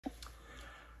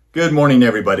Good morning,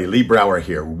 everybody. Lee Brower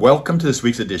here. Welcome to this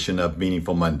week's edition of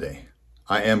Meaningful Monday.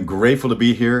 I am grateful to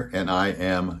be here, and I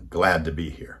am glad to be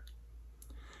here.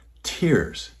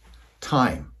 Tears,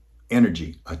 time,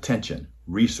 energy, attention,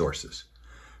 resources.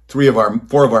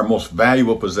 Four of our most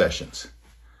valuable possessions.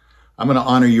 I'm going to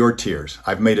honor your tears.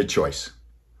 I've made a choice.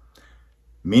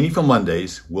 Meaningful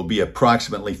Mondays will be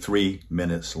approximately 3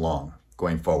 minutes long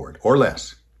going forward, or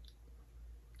less.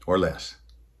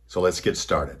 So let's get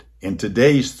started. In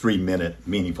today's 3-minute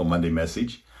Meaningful Monday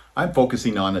message, I'm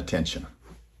focusing on attention.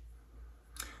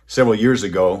 Several years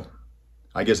ago,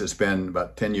 I guess it's been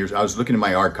about 10 years, I was looking in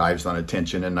my archives on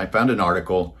attention, and I found an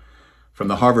article from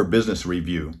the Harvard Business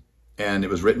Review, and it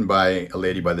was written by a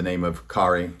lady by the name of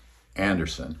Kari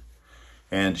Anderson.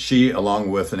 And she,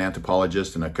 along with an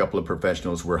anthropologist and a couple of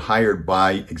professionals, were hired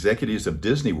by executives of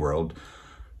Disney World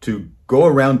to go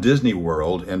around Disney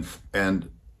World and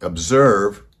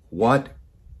observe what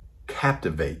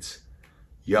captivates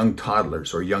young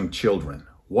toddlers or young children.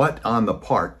 What on the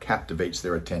park captivates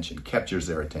their attention, captures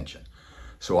their attention.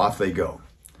 So off they go.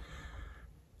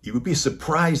 You would be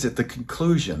surprised at the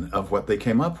conclusion of what they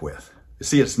came up with. You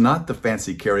see, it's not the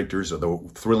fancy characters or the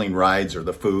thrilling rides or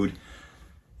the food.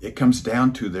 It comes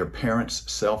down to their parents'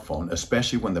 cell phone,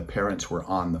 especially when the parents were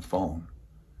on the phone.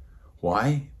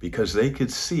 Why? Because they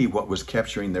could see what was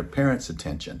capturing their parents'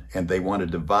 attention, and they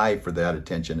wanted to vie for that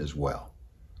attention as well.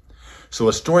 So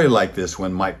a story like this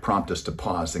one might prompt us to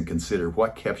pause and consider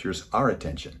what captures our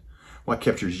attention, what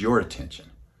captures your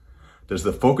attention. Does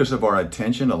the focus of our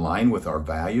attention align with our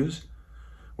values,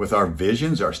 with our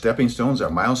visions, our stepping stones, our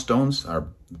milestones,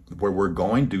 where we're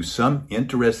going? Do some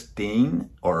interesting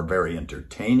or very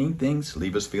entertaining things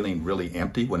leave us feeling really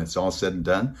empty when it's all said and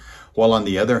done? While on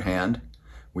the other hand,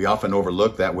 we often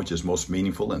overlook that which is most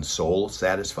meaningful and soul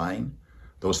satisfying,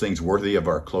 those things worthy of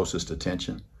our closest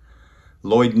attention.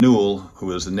 Lloyd Newell,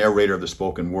 who is the narrator of the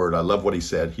spoken word, I love what he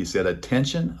said. He said,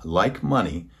 attention, like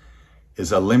money,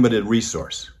 is a limited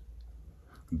resource.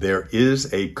 There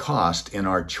is a cost in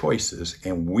our choices,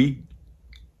 and we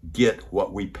get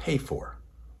what we pay for.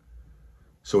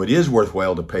 So it is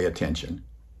worthwhile to pay attention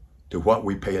to what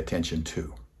we pay attention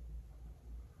to.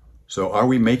 So are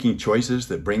we making choices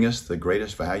that bring us the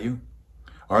greatest value?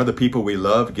 Are the people we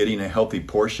love getting a healthy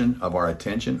portion of our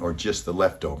attention, or just the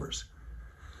leftovers?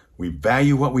 We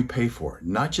value what we pay for,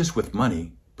 not just with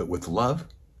money, but with love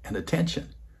and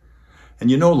attention.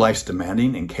 And you know life's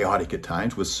demanding and chaotic at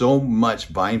times, with so much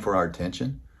vying for our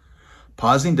attention.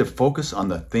 Pausing to focus on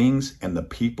the things and the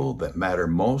people that matter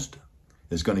most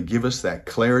is going to give us that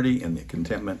clarity and the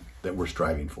contentment that we're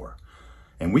striving for.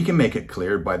 And we can make it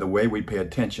clear by the way we pay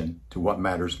attention to what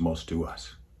matters most to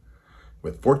us.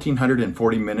 With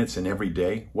 1,440 minutes in every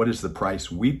day, what is the price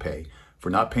we pay for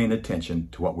not paying attention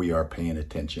to what we are paying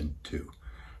attention to?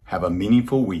 Have a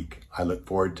meaningful week. I look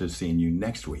forward to seeing you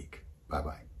next week.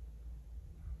 Bye-bye.